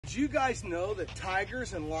Did you guys know that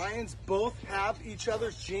tigers and lions both have each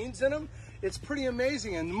other's genes in them? It's pretty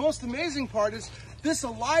amazing. And the most amazing part is this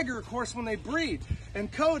liger, of course, when they breed.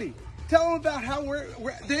 And Cody, tell them about how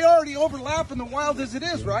they already overlap in the wild as it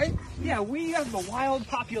is, right? Yeah, we have the wild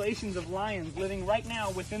populations of lions living right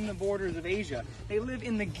now within the borders of Asia. They live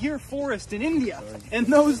in the Gir forest in India, and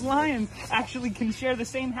those lions actually can share the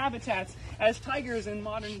same habitats as tigers in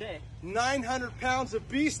modern day. 900 pounds of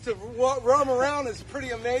beast to roam around is pretty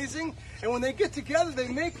amazing. And when they get together, they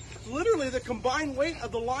make literally the combined weight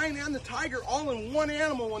of the lion and the tiger all in one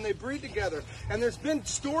animal when they breed together. And there's been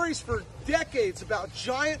stories for decades about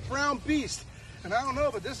giant brown beasts. And I don't know,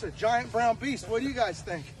 but this is a giant brown beast. What do you guys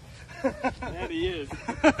think? That he is.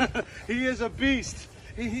 He is a beast.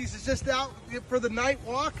 He's just out for the night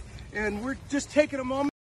walk, and we're just taking a moment.